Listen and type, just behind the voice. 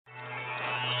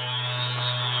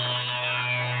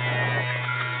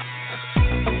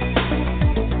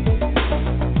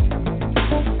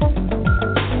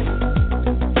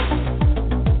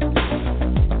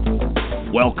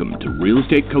Welcome to Real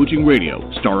Estate Coaching Radio,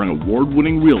 starring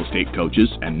award-winning real estate coaches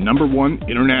and #1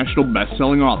 international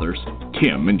best-selling authors,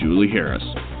 Tim and Julie Harris.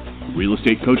 Real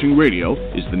Estate Coaching Radio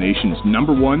is the nation's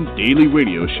 #1 daily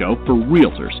radio show for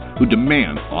realtors who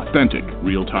demand authentic,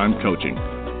 real-time coaching.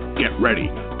 Get ready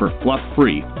for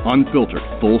fluff-free, unfiltered,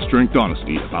 full-strength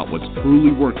honesty about what's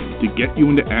truly working to get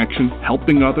you into action,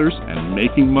 helping others, and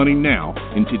making money now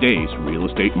in today's real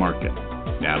estate market.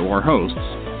 Now to our hosts,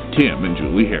 Tim and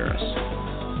Julie Harris.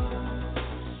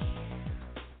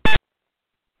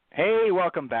 Hey,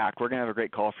 welcome back. We're going to have a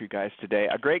great call for you guys today.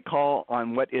 A great call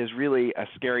on what is really a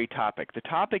scary topic. The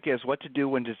topic is what to do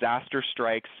when disaster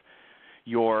strikes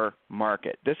your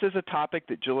market. This is a topic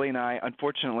that Julie and I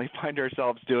unfortunately find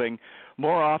ourselves doing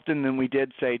more often than we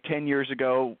did, say, 10 years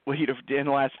ago. In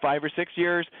the last 5 or 6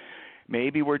 years,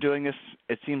 maybe we're doing this,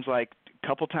 it seems like, a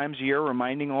couple times a year,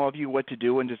 reminding all of you what to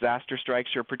do when disaster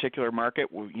strikes your particular market.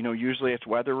 Usually it's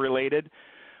weather related.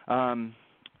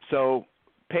 So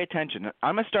pay attention.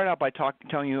 I'm going to start out by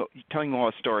telling you all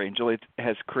a story, and Julie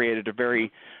has created a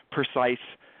very precise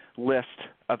list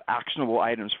of actionable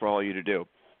items for all of you to do.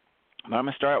 But I'm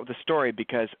going to start out with a story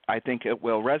because I think it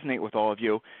will resonate with all of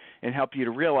you and help you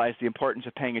to realize the importance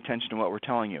of paying attention to what we're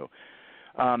telling you.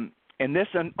 And this,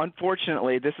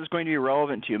 unfortunately, this is going to be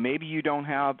relevant to you. Maybe you don't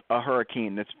have a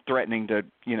hurricane that's threatening to,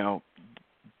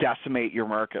 decimate your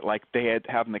market like they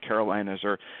have in the Carolinas,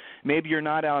 or maybe you're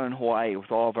not out in Hawaii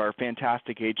with all of our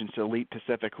fantastic agents at Elite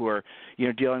Pacific who are,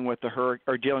 dealing with the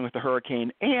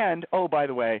hurricane. And oh, by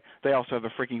the way, they also have a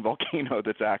freaking volcano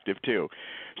that's active too.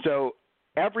 So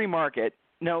every market.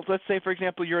 Now, let's say, for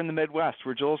example, you're in the Midwest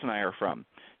where Jules and I are from.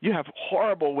 You have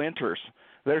horrible winters.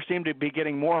 They seem to be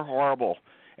getting more horrible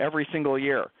every single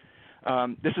year.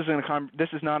 This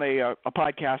is not a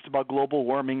podcast about global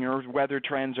warming or weather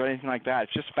trends or anything like that.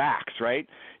 It's just facts, right?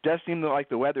 It does seem like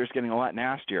the weather is getting a lot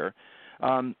nastier,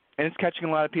 and it's catching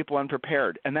a lot of people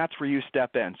unprepared, and that's where you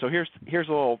step in. So here's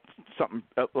a little something,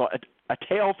 a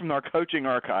tale from our coaching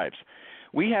archives.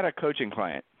 We had a coaching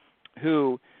client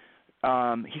who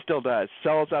he still does,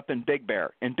 sells up in Big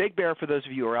Bear. And Big Bear, for those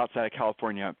of you who are outside of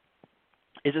California,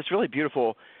 is this really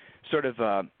beautiful sort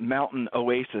of mountain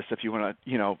oasis, if you want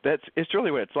to, it's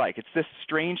really what it's like. It's this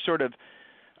strange sort of,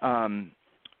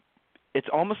 it's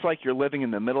almost like you're living in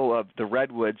the middle of the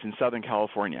redwoods in Southern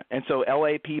California. And so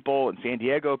LA people and San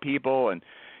Diego people and,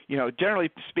 generally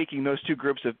speaking, those two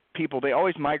groups of people, they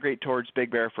always migrate towards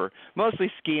Big Bear for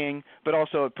mostly skiing, but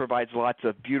also it provides lots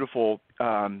of beautiful,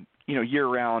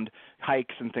 year-round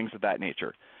hikes and things of that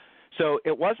nature. So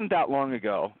it wasn't that long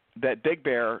ago that Big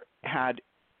Bear had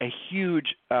a huge,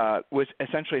 was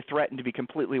essentially threatened to be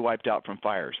completely wiped out from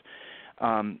fires.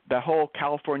 The whole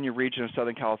California region of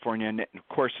Southern California, and of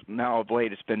course now of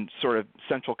late it's been sort of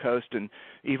Central Coast and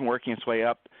even working its way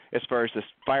up as far as this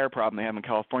fire problem they have in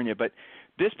California. But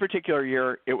this particular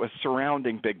year it was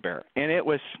surrounding Big Bear, and it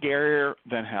was scarier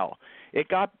than hell.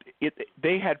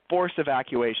 They had forced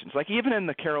evacuations, like even in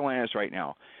the Carolinas right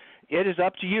now. It is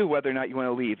up to you whether or not you want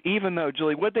to leave. Even though,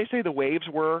 Julie, what did they say the waves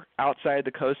were outside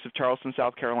the coast of Charleston,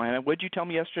 South Carolina? What did you tell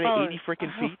me yesterday? 80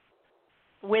 freaking feet?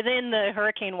 Within the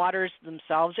hurricane waters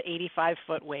themselves,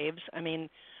 85-foot waves. I mean,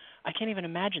 I can't even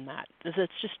imagine that.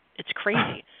 It's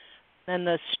crazy. And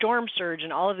the storm surge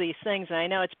and all of these things, and I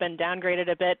know it's been downgraded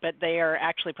a bit, but they are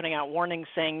actually putting out warnings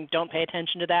saying don't pay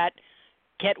attention to that.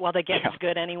 Get while the get is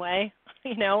good anyway,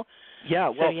 Yeah,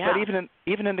 well, so, yeah. But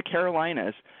even in the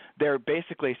Carolinas, they're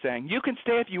basically saying, you can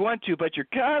stay if you want to, but you're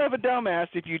kind of a dumbass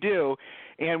if you do,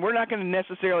 and we're not going to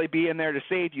necessarily be in there to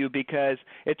save you because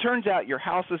it turns out your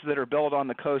houses that are built on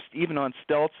the coast, even on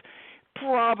stilts,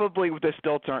 probably the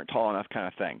stilts aren't tall enough kind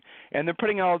of thing. And they're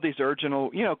putting all of these urgent,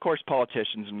 of course,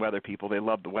 politicians and weather people, they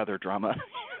love the weather drama.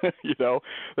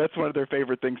 That's one of their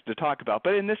favorite things to talk about.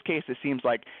 But in this case, it seems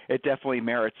like it definitely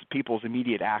merits people's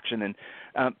immediate action.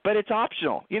 And but it's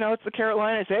optional. It's the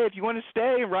Carolinas. Hey, if you want to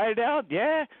stay and ride it out,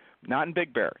 yeah. Not in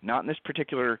Big Bear, not in this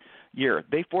particular year.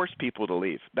 They forced people to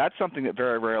leave. That's something that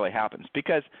very rarely happens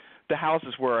because the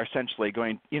houses were essentially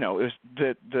going, it was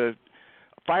the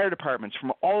fire departments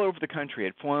from all over the country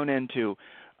had flown in to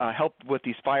help with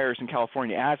these fires in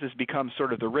California, as has become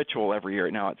sort of the ritual every year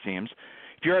now, it seems.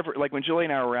 If you're ever, like when Julie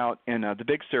and I were out in the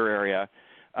Big Sur area,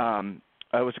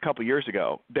 it was a couple years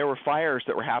ago, there were fires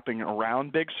that were happening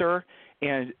around Big Sur,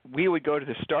 and we would go to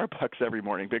the Starbucks every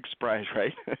morning, big surprise,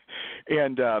 right?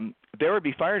 And there would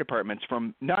be fire departments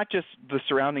from not just the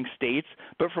surrounding states,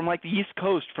 but from like the East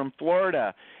Coast, from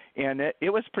Florida And it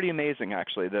was pretty amazing,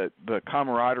 actually, the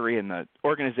camaraderie and the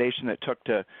organization that took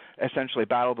to essentially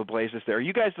battle the blazes there.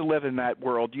 You guys that live in that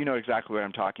world, you know exactly what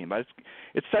I'm talking about.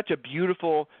 It's such a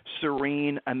beautiful,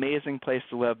 serene, amazing place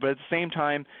to live, but at the same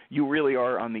time, you really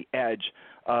are on the edge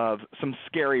of some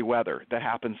scary weather that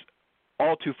happens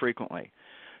all too frequently.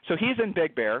 So he's in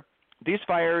Big Bear. These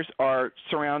fires are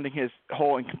surrounding his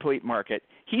whole and complete market.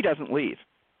 He doesn't leave.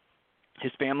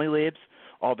 His family leaves.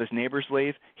 All of his neighbors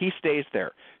leave. He stays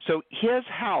there. So his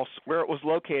house, where it was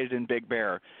located in Big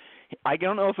Bear, I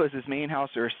don't know if it was his main house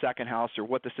or his second house or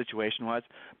what the situation was,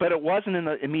 but it wasn't in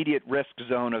the immediate risk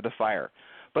zone of the fire.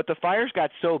 But the fires got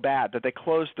so bad that they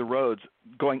closed the roads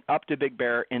going up to Big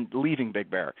Bear and leaving Big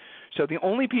Bear. So the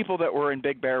only people that were in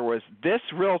Big Bear was this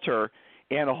realtor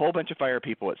and a whole bunch of fire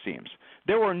people, it seems.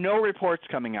 There were no reports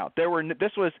coming out.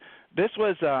 This was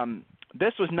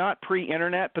not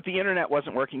pre-internet, but the internet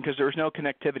wasn't working because there was no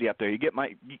connectivity up there.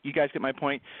 You guys get my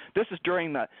point? This is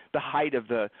during the height of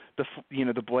the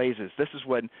blazes. This is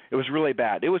when it was really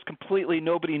bad. It was completely,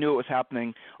 nobody knew it was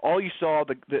happening. All you saw,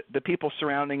 the people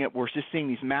surrounding it were just seeing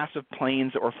these massive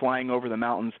planes that were flying over the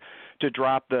mountains to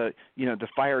drop the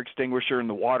fire extinguisher and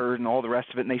the water and all the rest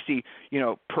of it. And they see,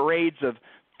 parades of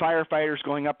firefighters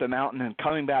going up the mountain and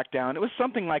coming back down. It was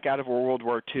something like out of a World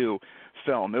War II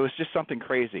film. It was just something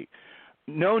crazy.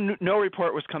 No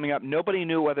report was coming up. Nobody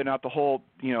knew whether or not the whole,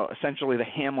 essentially the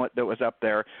hamlet that was up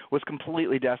there was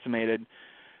completely decimated.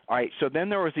 All right, so then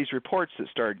there was these reports that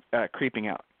started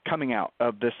coming out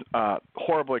of this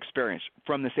horrible experience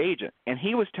from this agent, and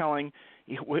he was telling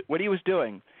what he was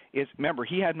doing is, remember,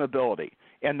 he had mobility,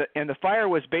 and the fire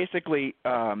was basically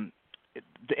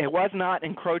it was not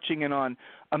encroaching in on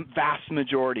a vast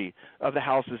majority of the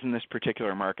houses in this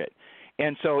particular market.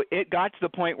 And so it got to the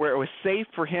point where it was safe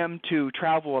for him to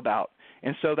travel about.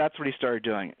 And so that's what he started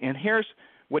doing. And here's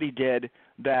what he did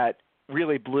that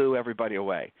really blew everybody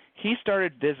away. He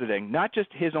started visiting not just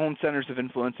his own centers of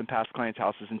influence and past clients'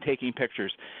 houses and taking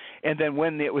pictures. And then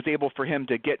when it was able for him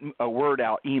to get a word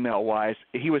out email-wise,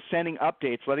 he was sending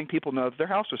updates, letting people know that their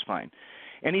house was fine.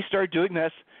 And he started doing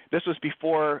this. This was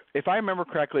before, if I remember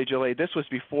correctly, Julie, this was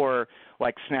before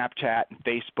like Snapchat and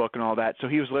Facebook and all that. So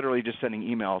he was literally just sending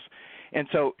emails. And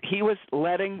so he was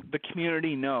letting the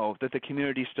community know that the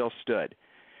community still stood.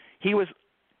 He was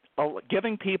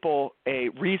giving people a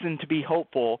reason to be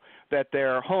hopeful that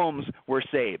their homes were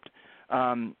saved.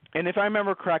 And if I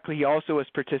remember correctly, he also was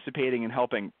participating in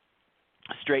helping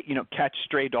catch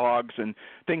stray dogs and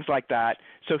things like that.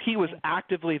 So he was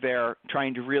actively there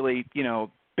trying to really,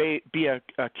 be a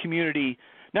community,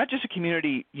 not just a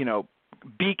community,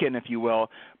 beacon, if you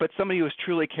will, but somebody who was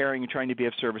truly caring and trying to be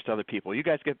of service to other people. You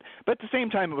guys but at the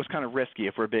same time, it was kind of risky,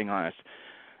 if we're being honest.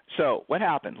 So what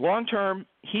happened? Long term,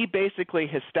 he basically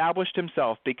established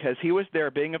himself because he was there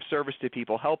being of service to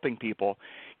people, helping people,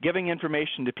 giving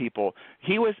information to people.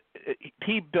 He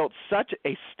built such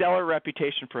a stellar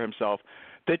reputation for himself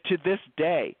that to this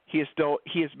day he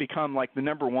has become like the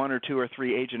number 1 or 2 or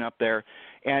 3 agent up there,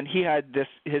 and he had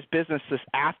his business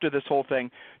after this whole thing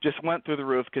just went through the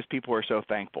roof because people were so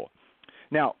thankful.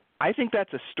 Now, I think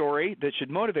that's a story that should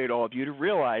motivate all of you to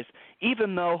realize,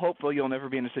 even though hopefully you'll never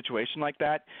be in a situation like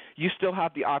that, you still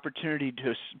have the opportunity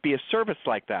to be of service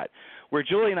like that. Where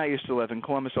Julie and I used to live in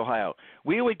Columbus, Ohio,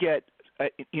 we would get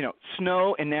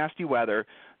snow and nasty weather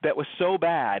that was so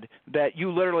bad that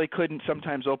you literally couldn't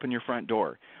sometimes open your front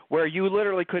door, where you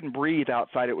literally couldn't breathe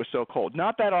outside. It was so cold.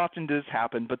 Not that often does this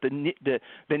happen, but the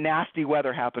nasty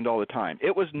weather happened all the time.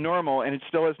 It was normal, and it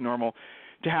still is normal,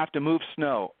 to have to move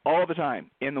snow all the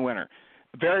time in the winter.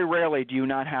 Very rarely do you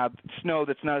not have snow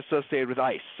that's not associated with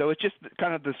ice. So it's just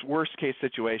kind of this worst-case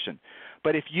situation.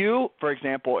 But if you, for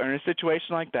example, are in a situation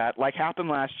like that, like happened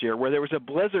last year, where there was a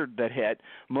blizzard that hit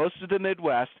most of the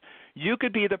Midwest, you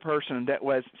could be the person that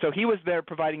was – so he was there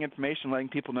providing information, letting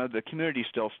people know the community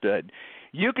still stood.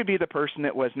 You could be the person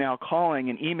that was now calling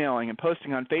and emailing and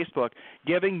posting on Facebook,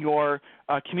 giving your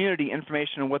community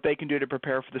information on what they can do to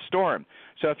prepare for the storm.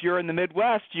 So if you're in the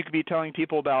Midwest, you could be telling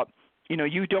people about –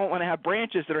 you don't want to have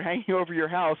branches that are hanging over your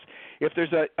house if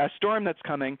there's a storm that's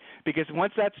coming, because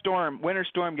once that winter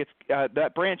storm gets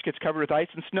that branch gets covered with ice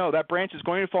and snow, that branch is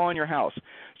going to fall on your house.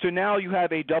 So now you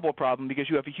have a double problem because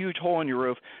you have a huge hole in your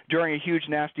roof during a huge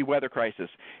nasty weather crisis.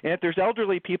 And if there's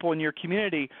elderly people in your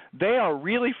community, they are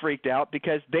really freaked out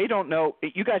because they don't know.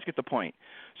 You guys get the point.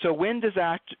 So when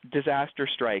disaster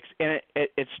strikes, and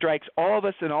it strikes all of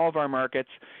us in all of our markets,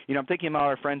 I'm thinking about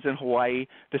our friends in Hawaii,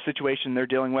 the situation they're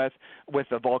dealing with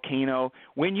a volcano.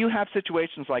 When you have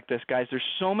situations like this, guys, there's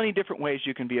so many different ways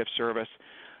you can be of service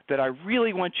that I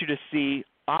really want you to see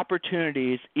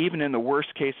opportunities even in the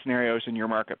worst case scenarios in your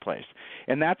marketplace.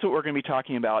 And that's what we're going to be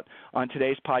talking about on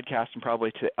today's podcast and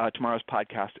probably tomorrow's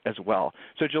podcast as well.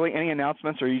 So, Julie, any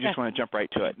announcements, or you just want to jump right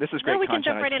to it? This is great content. We can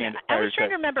jump right in. I was trying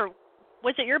to remember,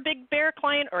 was it your Big Bear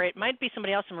client, or it might be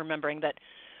somebody else I'm remembering, that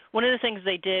one of the things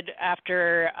they did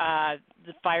after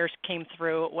the fires came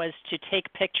through was to take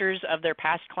pictures of their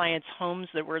past clients' homes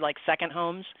that were like second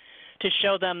homes to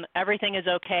show them everything is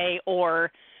okay,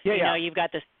 or you know, you've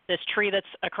got this tree that's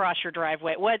across your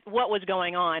driveway. What was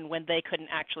going on when they couldn't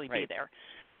actually be there?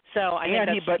 So I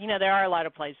think that's, there are a lot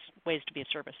of ways to be of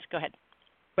service. Go ahead.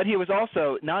 But he was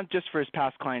also, not just for his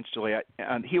past clients, Julia,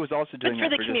 he was also doing but for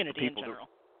that the for community in general.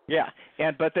 Yeah,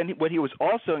 but then what he was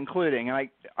also including, and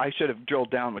I should have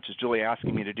drilled down, which is Julie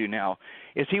asking me to do now,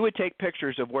 is he would take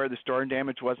pictures of where the storm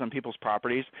damage was on people's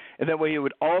properties, and then what he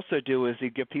would also do is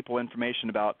he'd give people information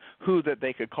about who that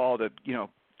they could call to,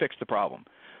 fix the problem.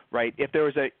 Right? If there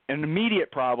was an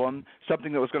immediate problem,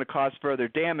 something that was going to cause further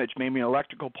damage, maybe an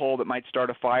electrical pole that might start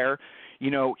a fire,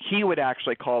 he would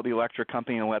actually call the electric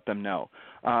company and let them know.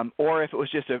 Or if it was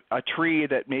just a tree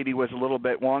that maybe was a little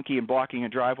bit wonky and blocking a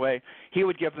driveway, he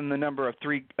would give them the number of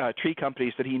tree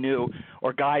companies that he knew,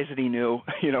 or guys that he knew,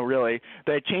 really,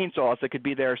 that had chainsaws that could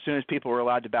be there as soon as people were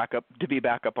allowed to be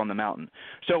back up on the mountain.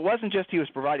 So it wasn't just he was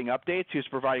providing updates, he was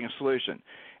providing a solution.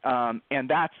 And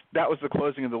that was the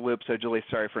closing of the loop. So, Julie,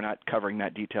 sorry for not covering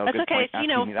that detail. That's Good okay. point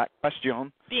asking me that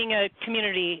question. Being a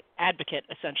community advocate,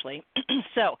 essentially.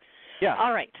 So, yeah.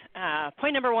 All right.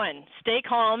 Point number 1: stay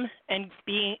calm and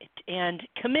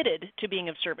committed to being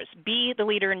of service. Be the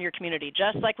leader in your community,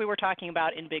 just like we were talking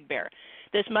about in Big Bear.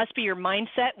 This must be your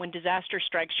mindset when disaster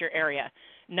strikes your area,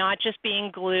 not just being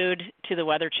glued to the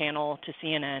Weather Channel, to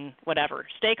CNN, whatever.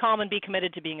 Stay calm and be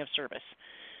committed to being of service.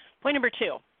 Point number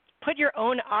 2: put your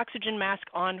own oxygen mask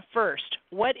on first.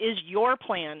 What is your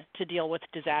plan to deal with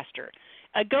disaster?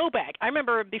 A go bag. I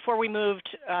remember before we moved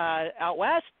out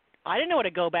west, I didn't know what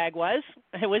a go bag was.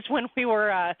 It was when we were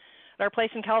at our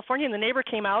place in California, and the neighbor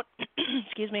came out,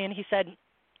 excuse me, and he said,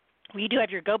 well, you do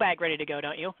have your go bag ready to go,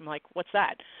 don't you? I'm like, what's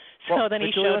that? So then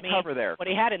he showed me what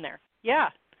he had in there. Yeah.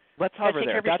 Let's hover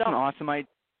there. That's an awesome idea.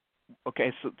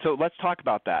 Okay, so let's talk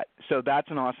about that. So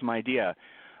that's an awesome idea.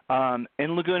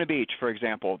 In Laguna Beach, for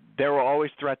example, there were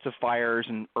always threats of fires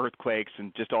and earthquakes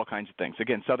and just all kinds of things.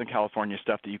 Again, Southern California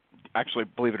stuff that you actually,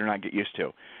 believe it or not, get used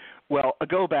to. Well, a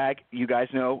go bag, you guys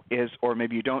know, is, or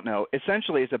maybe you don't know,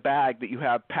 essentially is a bag that you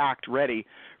have packed ready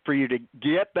for you to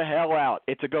get the hell out.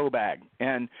 It's a go bag.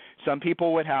 And some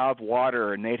people would have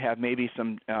water, and they'd have maybe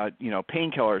some,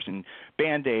 painkillers and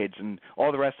Band-Aids and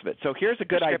all the rest of it. So here's a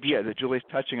good idea that Julie's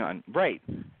touching on. Right,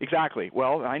 exactly.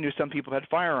 Well, I knew some people had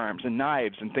firearms and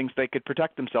knives and things they could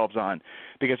protect themselves on,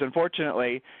 because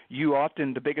unfortunately,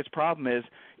 the biggest problem is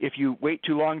if you wait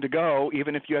too long to go,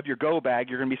 even if you have your go bag,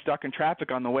 you're going to be stuck in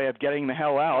traffic on the way of getting the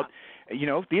hell out.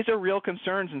 These are real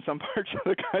concerns in some parts of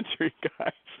the country,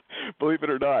 guys, believe it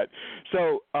or not.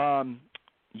 So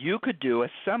you could do a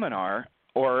seminar,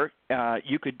 or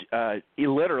you could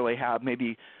literally have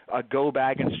maybe a go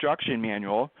bag instruction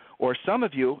manual, or some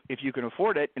of you, if you can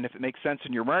afford it and if it makes sense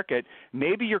in your market,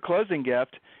 maybe your closing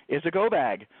gift is a go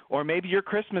bag, or maybe your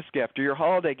Christmas gift or your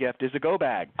holiday gift is a go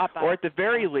bag, or at the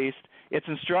very least, it's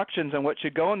instructions on what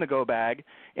should go in the go bag.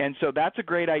 And so that's a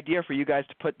great idea for you guys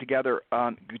to put together.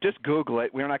 Just Google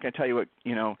it. We're not going to tell you what,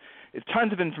 there's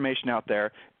tons of information out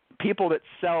there. People that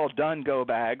sell done go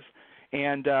bags.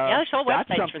 And there's whole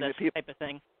websites for this type of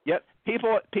thing. Yep.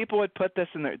 People would put this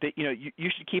in there. You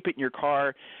should keep it in your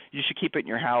car. You should keep it in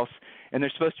your house. And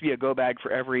there's supposed to be a go bag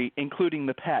for including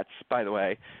the pets, by the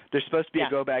way. There's supposed to be a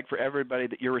go bag for everybody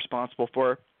that you're responsible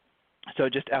for. So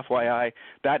just FYI,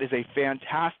 that is a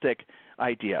fantastic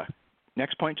idea.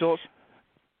 Next point, Jules?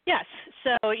 Yes.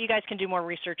 So you guys can do more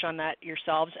research on that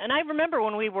yourselves. And I remember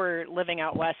when we were living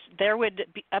out west, there would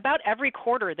be, about every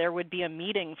quarter, there would be a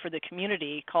meeting for the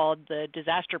community called the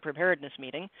Disaster Preparedness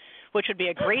Meeting, which would be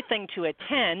a great thing to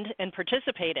attend and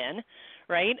participate in,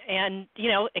 right? And,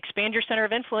 expand your center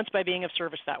of influence by being of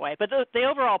service that way. But the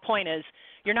overall point is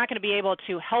you're not going to be able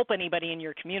to help anybody in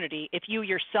your community if you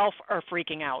yourself are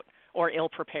freaking out or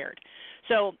ill-prepared.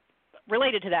 So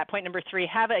related to that, point number 3,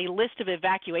 have a list of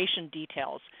evacuation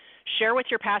details. Share with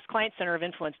your past client center of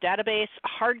influence database.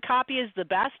 Hard copy is the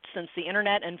best since the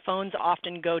internet and phones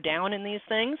often go down in these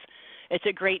things. It's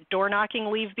a great door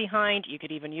knocking leave behind. You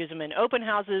could even use them in open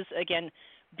houses, again,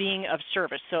 being of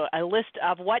service. So a list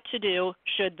of what to do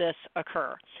should this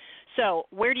occur. So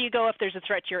where do you go if there's a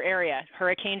threat to your area?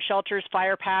 Hurricane shelters,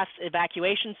 fire paths,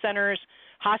 evacuation centers,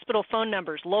 hospital phone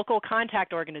numbers, local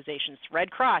contact organizations,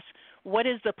 Red Cross. What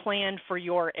is the plan for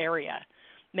your area?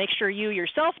 Make sure you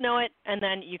yourself know it, and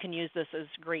then you can use this as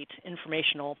great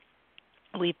informational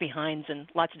leave-behinds and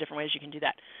lots of different ways you can do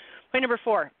that. Point number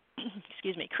 4,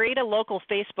 excuse me, create a local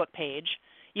Facebook page.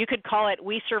 You could call it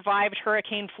We Survived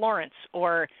Hurricane Florence,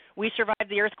 or We Survived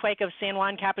the Earthquake of San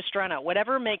Juan Capistrano,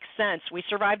 whatever makes sense. We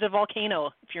survived the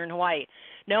volcano if you're in Hawaii.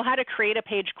 Know how to create a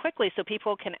page quickly so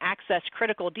people can access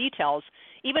critical details.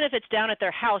 Even if it's down at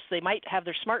their house, they might have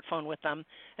their smartphone with them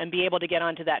and be able to get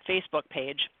onto that Facebook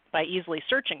page by easily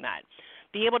searching that.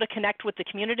 Be able to connect with the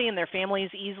community and their families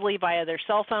easily via their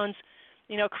cell phones.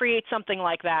 Create something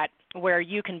like that where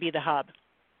you can be the hub.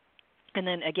 And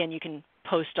then, again, you can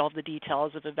post all the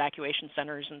details of evacuation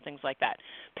centers and things like that.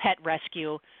 Pet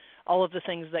rescue, all of the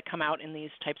things that come out in these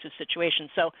types of situations.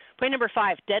 So point number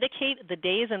 5, dedicate the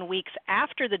days and weeks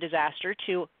after the disaster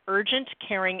to urgent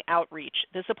caring outreach.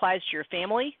 This applies to your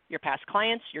family, your past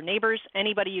clients, your neighbors,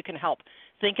 anybody you can help.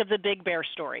 Think of the Big Bear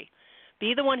story.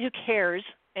 Be the one who cares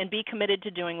and be committed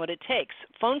to doing what it takes.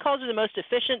 Phone calls are the most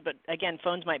efficient, but again,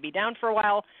 phones might be down for a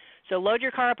while. So load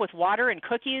your car up with water and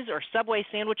cookies or Subway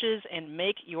sandwiches and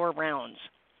make your rounds.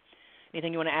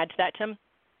 Anything you want to add to that, Tim?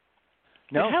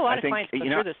 No, I've had a lot I of think, clients go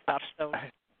through this stuff, so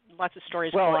lots of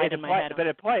stories collide in my head. But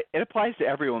it applies to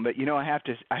everyone. But I have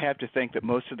to think that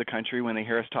most of the country, when they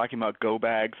hear us talking about go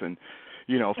bags and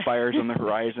fires on the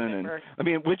horizon,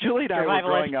 and with Julie and I were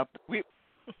growing up,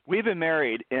 we've been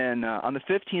married on the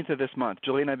 15th of this month.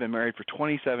 Julie and I have been married for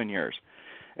 27 years.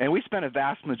 And we spent a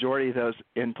vast majority of those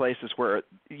in places where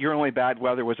your only bad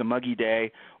weather was a muggy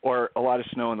day or a lot of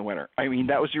snow in the winter. I mean,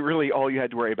 that was really all you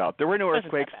had to worry about. There were no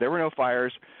earthquakes. There were no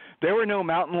fires. There were no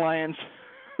mountain lions.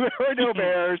 There were no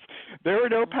bears. There were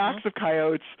no packs of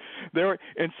coyotes.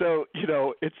 And so,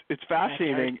 it's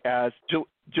fascinating as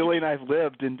Julie and I have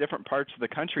lived in different parts of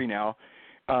the country now.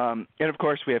 And, of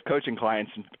course, we have coaching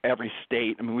clients in every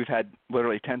state. I mean, we've had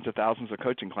literally tens of thousands of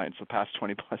coaching clients the past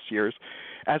 20-plus years.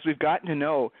 As we've gotten to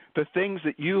know the things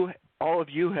that all of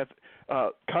you have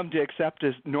come to accept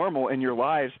as normal in your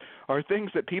lives are things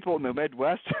that people in the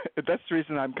Midwest, that's the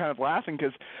reason I'm kind of laughing,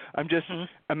 because I'm just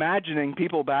imagining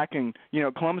people back in,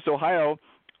 Columbus, Ohio,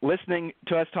 listening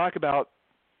to us talk about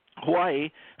Hawaii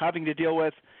having to deal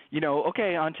with,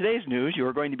 okay, on today's news, you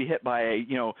are going to be hit by a,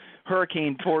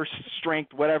 hurricane force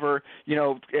strength, whatever,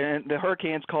 and the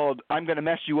hurricane's called I'm going to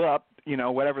mess you up,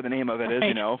 whatever the name of it is,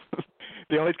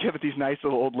 They always give it these nice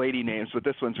little old lady names, but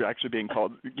this one's actually being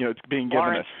called, it's being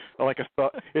given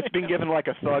it's being given like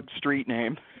a thug street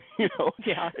name.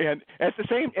 Yeah. And at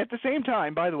the same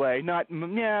time, by the way,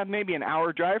 maybe an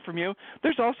hour drive from you,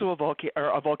 there's also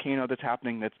a volcano that's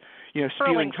happening that's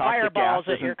spewing toxic fireballs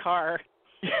gases at your car.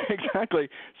 Exactly.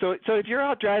 So if you're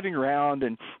out driving around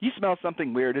and you smell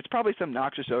something weird, it's probably some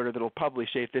noxious odor that'll probably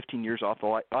shave 15 years off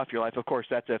your life. Of course,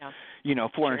 that's if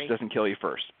Florence doesn't kill you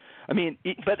first. I mean,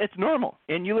 but it's normal,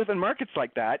 and you live in markets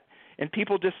like that. And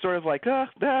people just sort of like,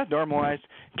 normalized.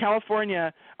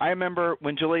 California, I remember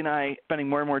when Julie and I spending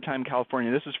more and more time in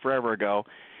California, this was forever ago,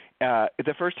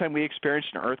 the first time we experienced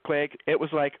an earthquake, it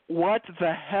was like, what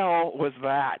the hell was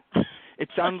that? It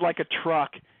sounded like a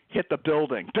truck hit the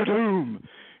building. Da-doom!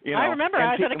 I remember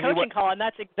I was at a coaching call, and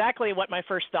that's exactly what my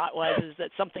first thought was, is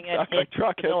that something had hit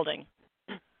the building.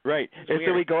 Right. And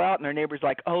so we go out, and our neighbor's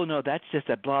like, oh, no, that's just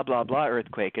a blah, blah, blah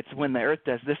earthquake. It's when the earth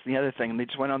does this and the other thing, and they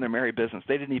just went on their merry business.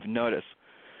 They didn't even notice.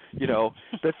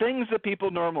 The things that people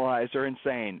normalize are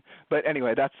insane. But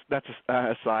anyway, that's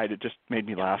an aside. It just made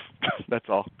me laugh. That's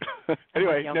all.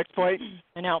 Anyway, next point.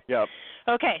 I know. Yep.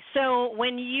 Okay, so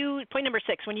point number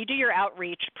 6, when you do your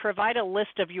outreach, provide a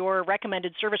list of your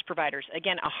recommended service providers.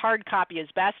 Again, a hard copy is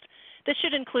best. This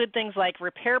should include things like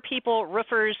repair people,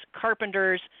 roofers,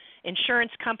 carpenters,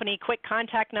 insurance company, quick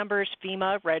contact numbers,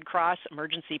 FEMA, Red Cross,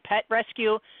 emergency pet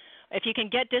rescue. If you can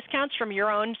get discounts from your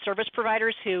own service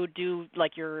providers who do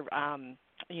like your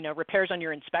repairs on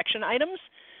your inspection items,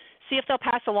 see if they'll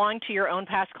pass along to your own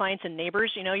past clients and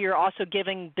neighbors. You're also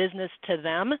giving business to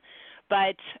them,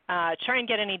 but try and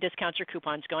get any discounts or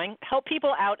coupons going. Help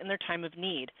people out in their time of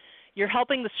need. You're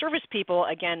helping the service people,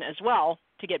 again, as well,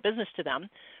 to get business to them.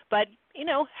 But,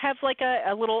 have like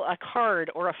a card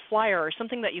or a flyer or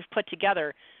something that you've put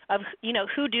together of,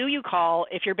 who do you call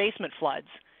if your basement floods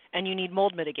and you need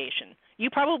mold mitigation. You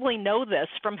probably know this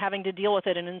from having to deal with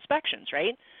it in inspections,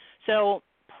 right? So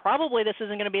probably this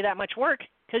isn't going to be that much work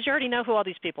because you already know who all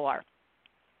these people are.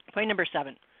 Point number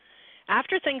 7.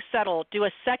 After things settle, do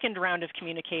a second round of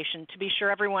communication to be sure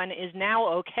everyone is now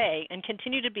okay and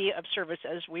continue to be of service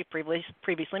as we've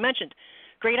previously mentioned.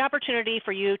 Great opportunity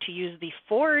for you to use the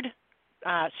Ford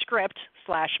script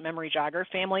 / memory jogger,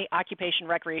 family, occupation,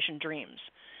 recreation, dreams.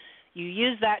 You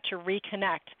use that to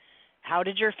reconnect. How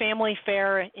did your family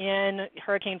fare in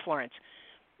Hurricane Florence?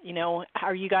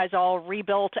 Are you guys all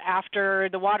rebuilt after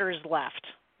the water's left?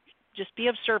 Just be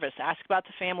of service. Ask about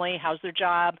the family, how's their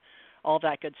job, all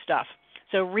that good stuff.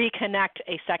 So reconnect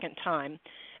a second time.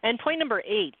 And point number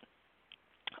 8,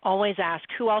 always ask,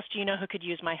 who else do you know who could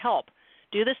use my help?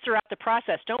 Do this throughout the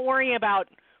process. Don't worry about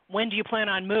when do you plan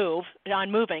on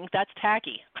moving. That's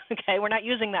tacky. Okay, we're not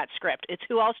using that script. It's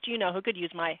who else do you know who could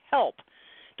use my help?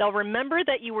 They'll remember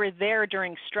that you were there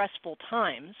during stressful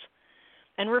times,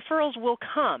 and referrals will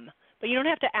come, but you don't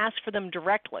have to ask for them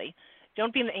directly.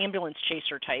 Don't be an ambulance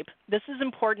chaser type. This is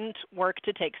important work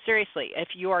to take seriously. If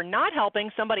you are not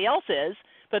helping, somebody else is,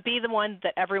 but be the one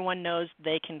that everyone knows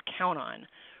they can count on.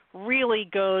 Really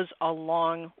goes a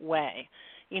long way.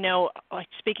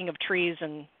 Speaking of trees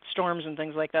and storms and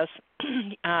things like this,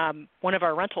 one of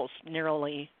our rentals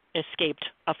nearly escaped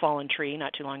a fallen tree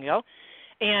not too long ago.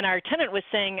 And our tenant was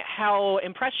saying how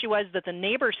impressed she was that the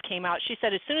neighbors came out. She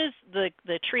said as soon as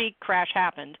the tree crash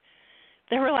happened,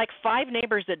 there were like 5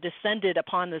 neighbors that descended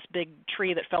upon this big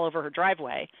tree that fell over her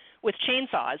driveway with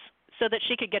chainsaws so that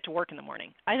she could get to work in the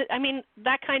morning. I mean,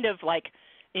 that kind of like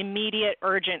immediate,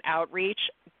 urgent outreach,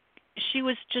 she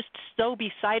was just so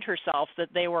beside herself that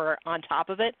they were on top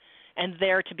of it and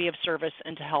there to be of service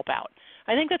and to help out.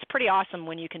 I think that's pretty awesome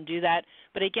when you can do that.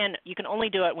 But again, you can only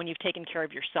do it when you've taken care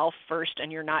of yourself first and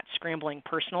you're not scrambling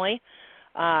personally.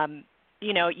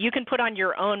 You can put on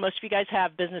your own. Most of you guys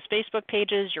have business Facebook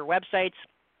pages, your websites.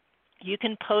 You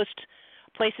can post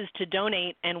places to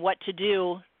donate and what to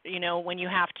do, when you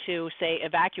have to, say,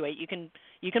 evacuate. You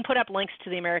can put up links to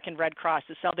the American Red Cross,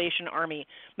 the Salvation Army,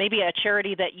 maybe a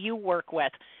charity that you work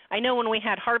with. I know when we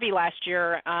had Harvey last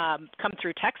year come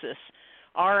through Texas,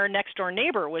 our next door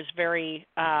neighbor was very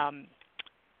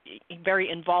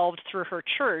involved through her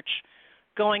church,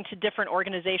 going to different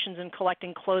organizations and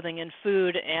collecting clothing and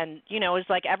food. And, it was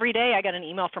like every day I got an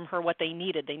email from her what they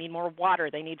needed. They need more water.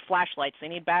 They need flashlights. They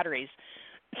need batteries.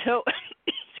 So,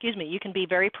 excuse me, you can be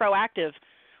very proactive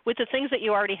with the things that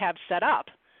you already have set up.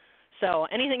 So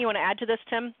anything you want to add to this,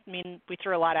 Tim? I mean, we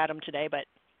threw a lot at him today, but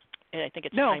I think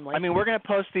it's timely. No, I mean, we're going to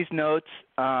post these notes,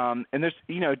 and there's,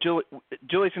 Julie's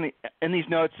going to, in these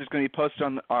notes, is going to be posted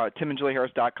on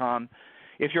timandjulieharris.com.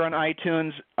 If you're on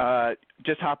iTunes,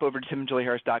 just hop over to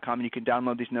timandjulieharris.com and you can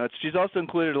download these notes. She's also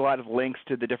included a lot of links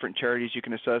to the different charities you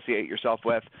can associate yourself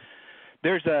with.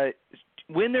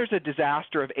 When there's a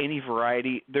disaster of any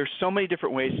variety, there's so many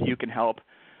different ways you can help.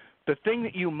 The thing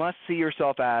that you must see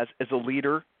yourself as a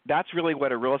leader, that's really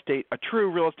what a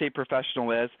true real estate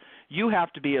professional is. You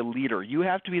have to be a leader. You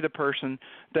have to be the person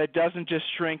that doesn't just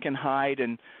shrink and hide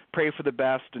and pray for the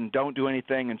best and don't do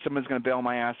anything and someone's going to bail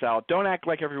my ass out. Don't act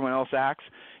like everyone else acts.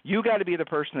 You got to be the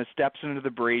person that steps into the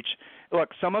breach. Look,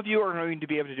 some of you are going to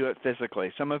be able to do it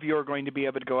physically. Some of you are going to be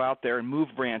able to go out there and move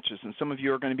branches, and some of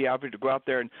you are going to be able to go out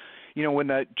there and, when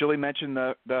Julie mentioned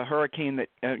the hurricane that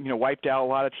wiped out a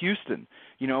lot of Houston.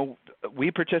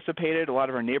 We participated. A lot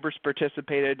of our neighbors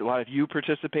participated. A lot of you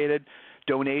participated.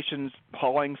 Donations,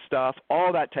 hauling stuff,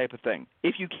 all that type of thing.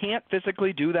 If you can't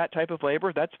physically do that type of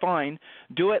labor, that's fine.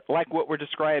 Do it like what we're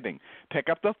describing. Pick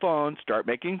up the phone, start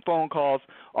making phone calls,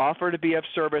 offer to be of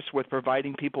service with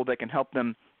providing people that can help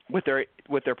them with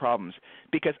their problems.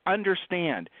 Because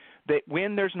understand that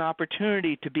when there's an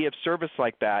opportunity to be of service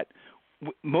like that,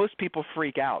 most people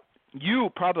freak out. You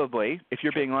probably, if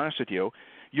you're being honest with you,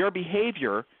 your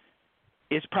behavior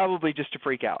is probably just to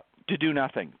freak out, to do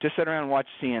nothing, to sit around and watch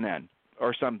CNN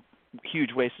or some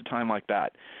huge waste of time like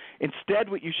that. Instead,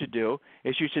 what you should do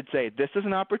is you should say, this is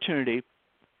an opportunity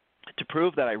to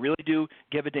prove that I really do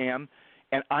give a damn,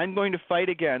 and I'm going to fight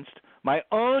against my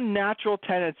own natural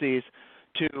tendencies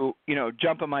to,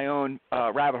 jump in my own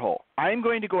rabbit hole. I'm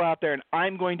going to go out there and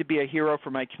I'm going to be a hero for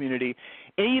my community,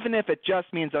 even if it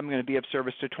just means I'm going to be of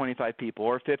service to 25 people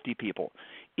or 50 people.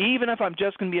 Even if I'm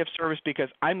just going to be of service because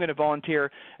I'm going to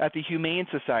volunteer at the Humane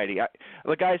Society.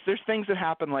 Guys, there's things that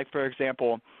happen, like, for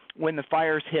example, when the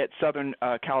fires hit Southern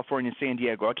California and San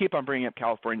Diego. I'll keep on bringing up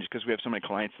California because we have so many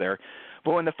clients there.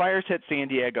 But when the fires hit San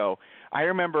Diego, I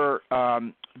remember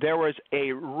there was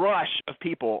a rush of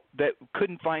people that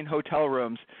couldn't find hotel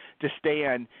rooms to stay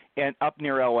in and up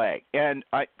near L.A. And,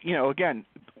 again,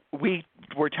 we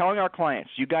were telling our clients,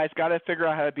 you guys got to figure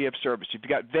out how to be of service. If you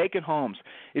got vacant homes,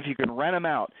 if you can rent them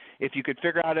out, if you could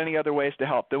figure out any other ways to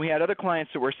help. Then we had other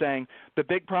clients that were saying the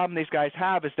big problem these guys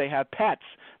have is they have pets.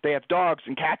 They have dogs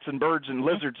and cats and birds and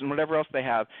lizards and whatever else they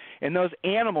have. And those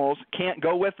animals can't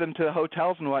go with them to the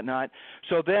hotels and whatnot.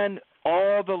 So then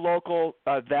all the local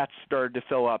vets started to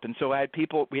fill up. And so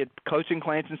we had coaching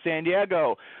clients in San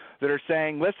Diego that are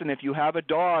saying, listen, if you have a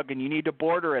dog and you need to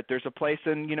boarder it, there's a place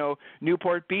in,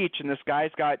 Newport Beach, and this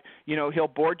guy's got, he'll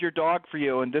board your dog for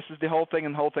you, and this is the whole thing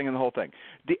and the whole thing and the whole thing.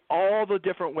 All the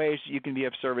different ways you can be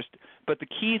of service. But the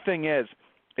key thing is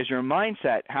your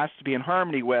mindset has to be in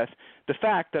harmony with the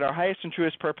fact that our highest and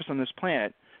truest purpose on this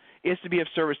planet is to be of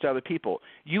service to other people.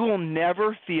 You will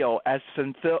never feel as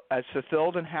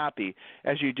fulfilled and happy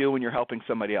as you do when you're helping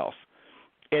somebody else.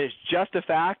 It is just a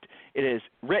fact. It is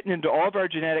written into all of our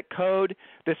genetic code.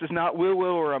 This is not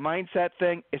woo-woo or a mindset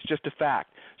thing. It's just a fact.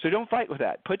 So don't fight with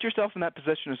that. Put yourself in that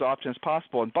position as often as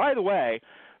possible. And by the way,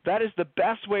 that is the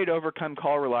best way to overcome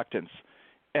call reluctance,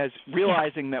 as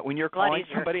realizing that when you're calling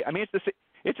somebody, I mean,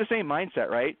 it's the same mindset,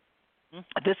 right?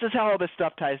 Mm-hmm. This is how all this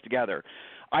stuff ties together.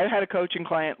 I had a coaching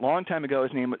client a long time ago.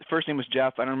 His first name was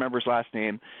Jeff. I don't remember his last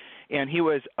name. And he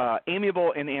was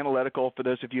amiable and analytical, for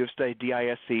those of you who have studied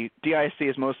DISC. DISC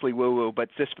is mostly woo-woo, but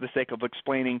just for the sake of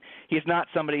explaining, he's not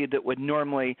somebody that would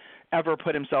normally ever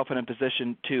put himself in a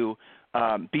position to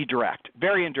be direct.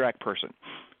 Very indirect person.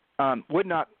 Would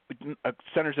not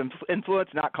centers of influence,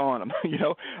 not calling him.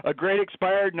 A great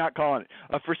expired, not calling it.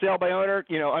 A for sale by owner,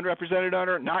 unrepresented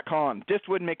owner, not calling him. Just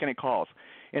wouldn't make any calls.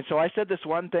 And so I said this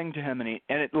one thing to him, and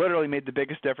it literally made the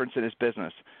biggest difference in his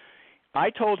business. I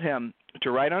told him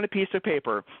to write on a piece of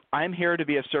paper, I'm here to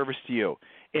be of service to you,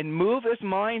 and move his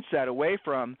mindset away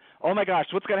from, oh my gosh,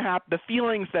 what's going to happen, the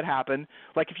feelings that happen.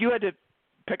 Like if you had to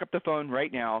pick up the phone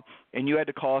right now and you had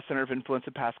to call a center of influence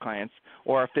of past clients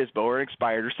or a FSBO or an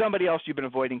expired or somebody else you've been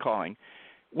avoiding calling,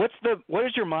 what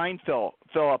does your mind fill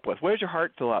up with? What does your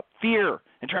heart fill up? Fear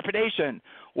and trepidation.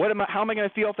 How am I going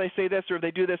to feel if they say this or if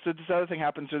they do this or this other thing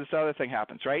happens or this other thing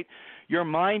happens, right? Your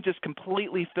mind just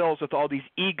completely fills with all these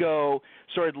ego,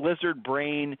 sort of lizard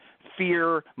brain,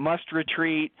 fear, must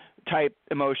retreat type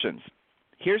emotions.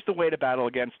 Here's the way to battle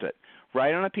against it.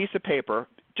 Write on a piece of paper.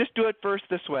 Just do it first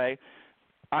this way.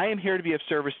 I am here to be of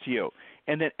service to you.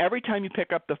 And then every time you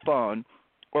pick up the phone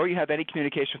or you have any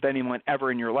communication with anyone ever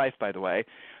in your life, by the way,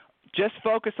 just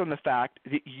focus on the fact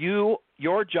that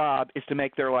your job is to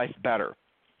make their life better.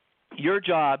 Your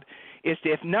job is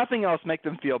to, if nothing else, make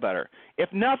them feel better. If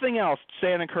nothing else,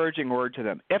 say an encouraging word to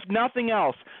them. If nothing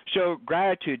else, show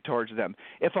gratitude towards them.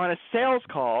 If on a sales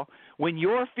call, when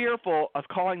you're fearful of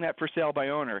calling that for sale by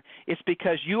owner, it's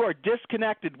because you are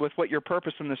disconnected with what your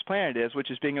purpose on this planet is,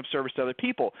 which is being of service to other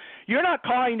people. You're not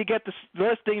calling to get the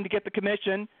listing, to get the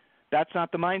commission. That's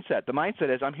not the mindset. The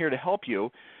mindset is, I'm here to help you.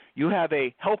 You have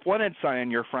a help wanted sign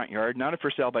in your front yard, not a for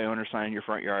sale by owner sign in your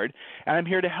front yard. And I'm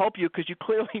here to help you because you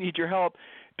clearly need your help,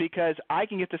 because I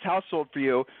can get this house sold for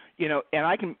you, and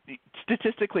I can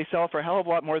statistically sell it for a hell of a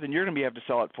lot more than you're going to be able to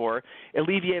sell it for,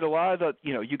 alleviate a lot of the,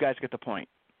 you guys get the point.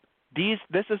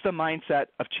 This is the mindset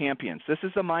of champions. This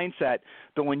is the mindset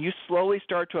that when you slowly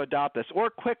start to adopt this, or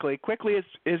quickly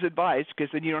is advised, because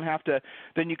then you don't have to,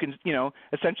 then you can,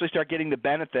 essentially start getting the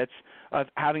benefits of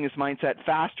having this mindset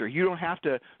faster. You don't have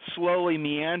to slowly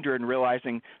meander and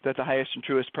realizing that the highest and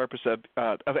truest purpose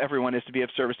of everyone is to be of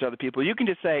service to other people. You can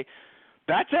just say,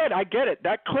 that's it. I get it.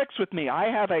 That clicks with me. I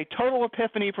have a total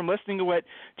epiphany from listening to what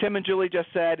Tim and Julie just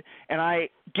said, and I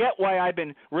get why I've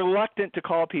been reluctant to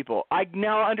call people. I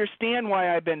now understand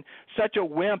why I've been such a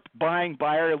wimp buying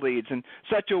buyer leads and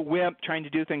such a wimp trying to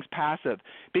do things passive,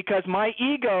 because my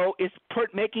ego is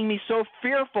making me so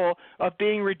fearful of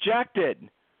being rejected.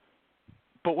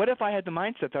 But what if I had the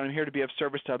mindset that I'm here to be of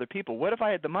service to other people? What if I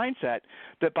had the mindset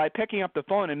that by picking up the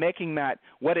phone and making that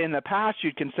what in the past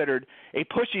you'd considered a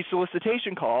pushy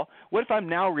solicitation call, what if I'm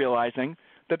now realizing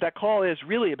that call is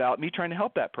really about me trying to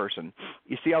help that person?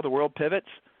 You see how the world pivots?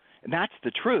 And that's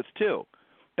the truth, too.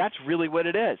 That's really what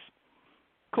it is.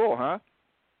 Cool, huh?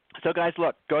 So, guys,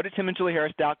 look, go to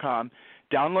timandjulieharris.com,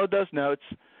 download those notes,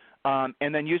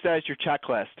 and then use that as your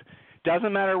checklist.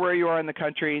 Doesn't matter where you are in the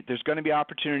country. There's going to be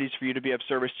opportunities for you to be of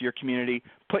service to your community.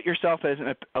 Put yourself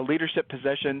in a leadership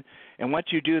position, and once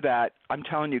you do that, I'm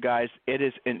telling you guys, it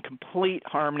is in complete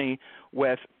harmony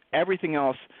with everything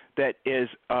else that is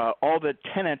all the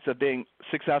tenets of being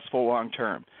successful long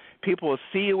term. People will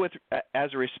see you as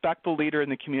a respectful leader in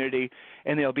the community,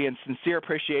 and they'll be in sincere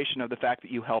appreciation of the fact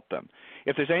that you help them.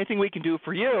 If there's anything we can do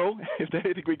for you, if there's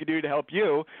anything we can do to help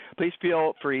you, please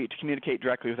feel free to communicate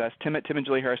directly with us, Tim at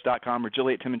timandjulieharris.com or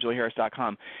Julie at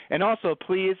timandjulieharris.com. And also,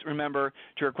 please remember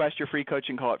to request your free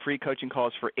coaching call at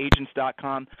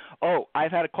freecoachingcallsforagents.com. Oh,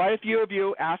 I've had quite a few of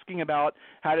you asking about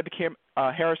how to become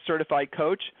a Harris Certified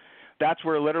Coach. That's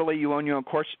where literally you own your own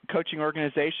coaching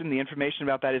organization. The information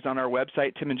about that is on our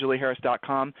website,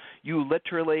 timandjulieharris.com. You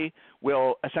literally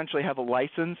will essentially have a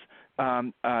license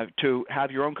to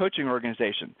have your own coaching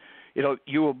organization.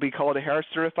 You will be called a Harris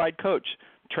Certified Coach,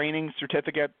 training,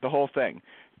 certificate, the whole thing.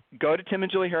 go to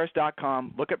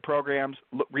timandjulieharris.com, look at programs,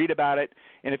 read about it,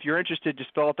 and if you're interested,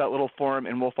 just fill out that little form,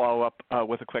 and we'll follow up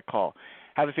with a quick call.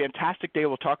 Have a fantastic day.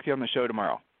 We'll talk to you on the show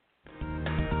tomorrow.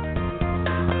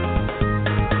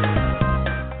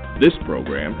 This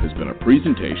program has been a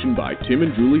presentation by Tim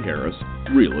and Julie Harris,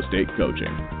 Real Estate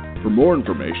Coaching. For more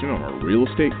information on our real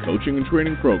estate coaching and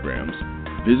training programs,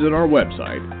 visit our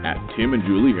website at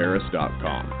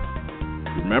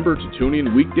timandjulieharris.com. Remember to tune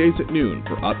in weekdays at noon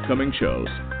for upcoming shows.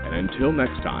 And until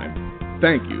next time,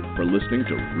 thank you for listening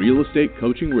to Real Estate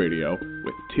Coaching Radio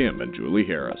with Tim and Julie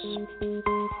Harris.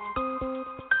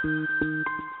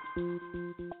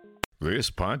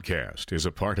 This podcast is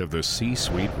a part of the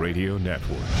C-Suite Radio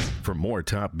Network. For more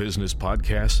top business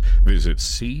podcasts, visit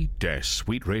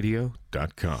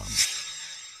c-suiteradio.com.